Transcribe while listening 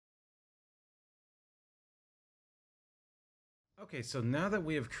Okay, so now that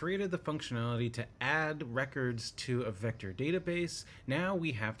we have created the functionality to add records to a vector database, now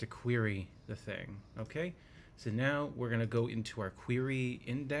we have to query the thing, okay? So now we're gonna go into our query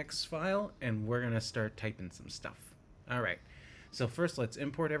index file and we're gonna start typing some stuff. All right, so first let's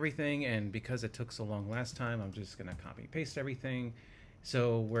import everything, and because it took so long last time, I'm just gonna copy paste everything.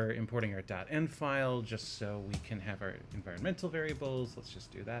 So we're importing our .env file just so we can have our environmental variables. Let's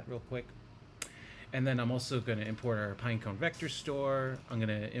just do that real quick. And then I'm also going to import our Pinecone vector store. I'm going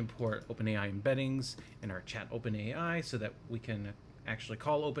to import OpenAI embeddings in our chat OpenAI so that we can actually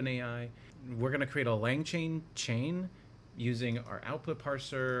call OpenAI. We're going to create a Langchain chain using our output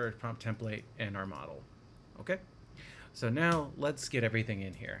parser, our prompt template, and our model. Okay? So now let's get everything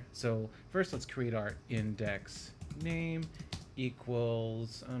in here. So first let's create our index name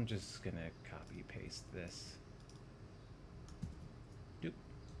equals, I'm just going to copy paste this. Doop.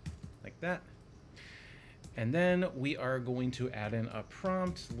 Like that. And then we are going to add in a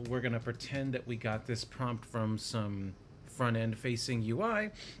prompt. We're going to pretend that we got this prompt from some front-end facing UI.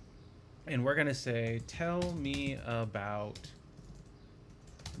 And we're going to say, tell me about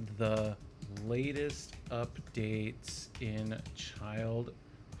the latest updates in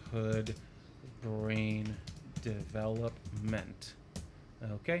childhood brain development.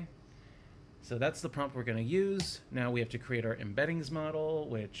 Okay. So that's the prompt we're going to use. Now we have to create our embeddings model,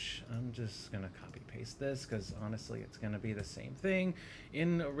 which I'm just going to copy paste this because honestly it's going to be the same thing.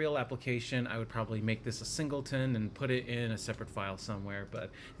 In a real application, I would probably make this a singleton and put it in a separate file somewhere, but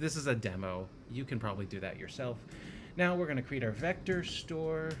this is a demo. You can probably do that yourself. Now we're going to create our vector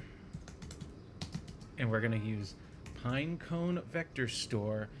store, and we're going to use Pinecone vector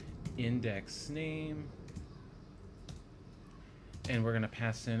store index name. And we're going to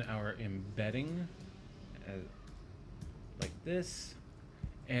pass in our embedding like this.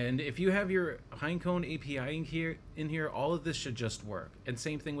 And if you have your Pinecone API in here, all of this should just work. And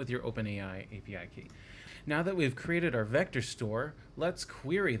same thing with your OpenAI API key. Now that we've created our vector store, let's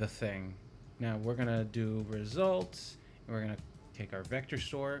query the thing. Now we're going to do results, and we're going to take our vector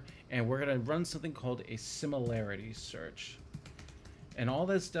store, and we're going to run something called a similarity search. And all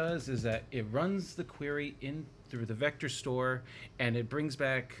this does is that it runs the query in through the vector store, and it brings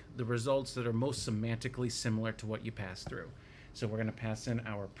back the results that are most semantically similar to what you passed through. So we're going to pass in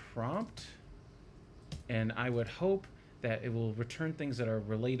our prompt, and I would hope that it will return things that are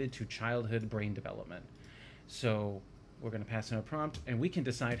related to childhood brain development. So we're going to pass in a prompt, and we can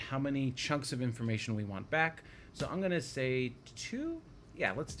decide how many chunks of information we want back. So I'm going to say 2.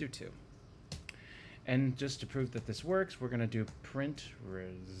 Yeah, let's do 2. And just to prove that this works, we're going to do print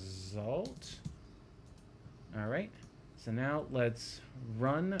result. All right. So now let's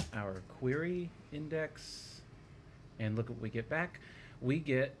run our query index and look what we get back. We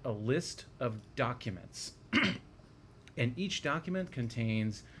get a list of documents. And each document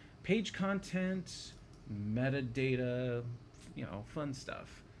contains page content, metadata, you know, fun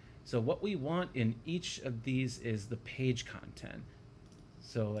stuff. So what we want in each of these is the page content.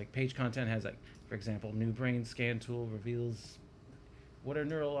 So like page content has, like, for example, new brain scan tool reveals what are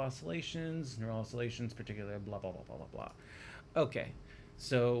neural oscillations, particularly blah, blah, blah, blah, blah, blah. Okay,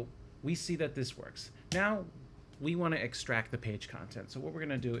 so we see that this works. Now we want to extract the page content. So what we're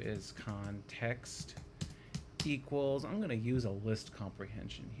going to do is context equals, I'm going to use a list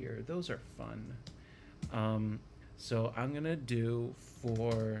comprehension here. Those are fun. So I'm going to do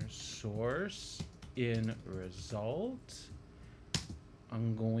for source in result.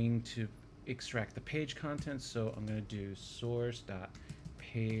 I'm going to extract the page content, so I'm going to do source.page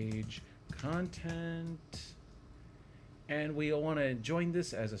content, and we want to join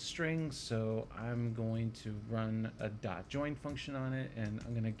this as a string, so I'm going to run a .join function on it, and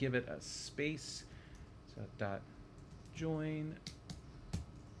I'm going to give it a space, so .join,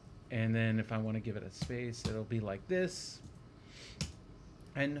 and then if I want to give it a space, it'll be like this.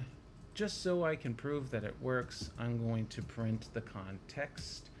 And just so I can prove that it works, I'm going to print the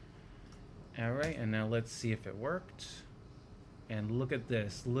context. All right, and now let's see if it worked. And look at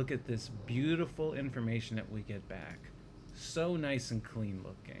this. Look at this beautiful information that we get back. So nice and clean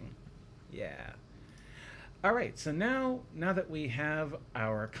looking. Yeah. All right, so now that we have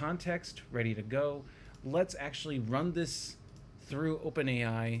our context ready to go, let's actually run this through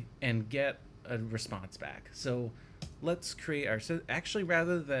OpenAI and get a response back. So let's create our, so actually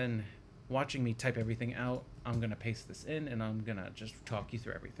rather than watching me type everything out, I'm going to paste this in and I'm going to just talk you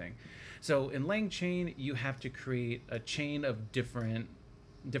through everything. So in Langchain, you have to create a chain of different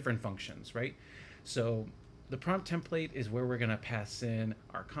functions, right? So the prompt template is where we're going to pass in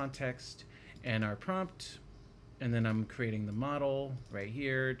our context and our prompt. And then I'm creating the model right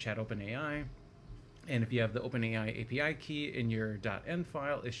here, chat OpenAI. And if you have the OpenAI API key in your .env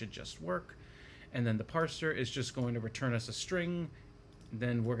file, it should just work. And then the parser is just going to return us a string.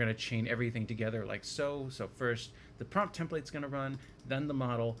 Then we're going to chain everything together like so. So first the prompt template's going to run, then the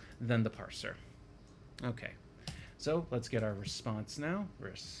model, then the parser. Okay, so let's get our response now.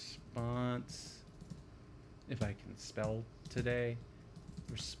 Response, if I can spell today,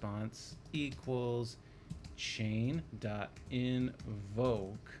 response equals chain.invoke.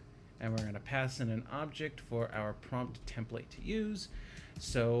 And we're going to pass in an object for our prompt template to use.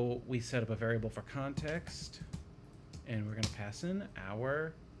 So we set up a variable for context, and we're going to pass in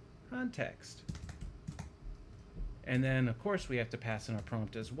our context. And then, of course, we have to pass in our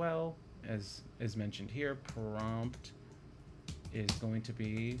prompt as well. As mentioned here, prompt is going to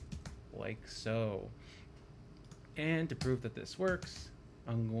be like so. And to prove that this works,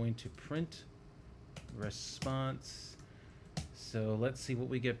 I'm going to print response. So let's see what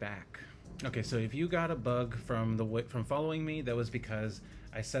we get back. Okay, so if you got a bug from following me, that was because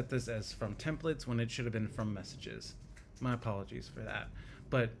I set this as from templates when it should have been from messages. My apologies for that.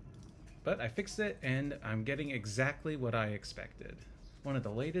 But I fixed it, and I'm getting exactly what I expected. One of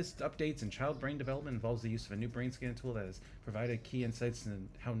the latest updates in child brain development involves the use of a new brain scan tool that has provided key insights into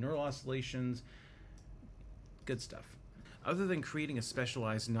how neural oscillations, good stuff. Other than creating a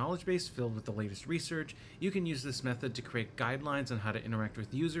specialized knowledge base filled with the latest research, you can use this method to create guidelines on how to interact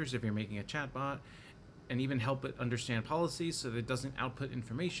with users if you're making a chatbot, and even help it understand policies so that it doesn't output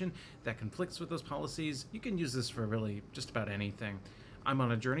information that conflicts with those policies. You can use this for really just about anything. I'm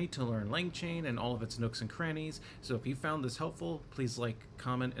on a journey to learn Langchain and all of its nooks and crannies, so if you found this helpful, please like,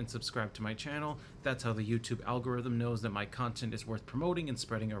 comment, and subscribe to my channel. That's how the YouTube algorithm knows that my content is worth promoting and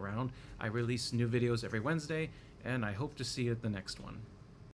spreading around. I release new videos every Wednesday, and I hope to see you at the next one.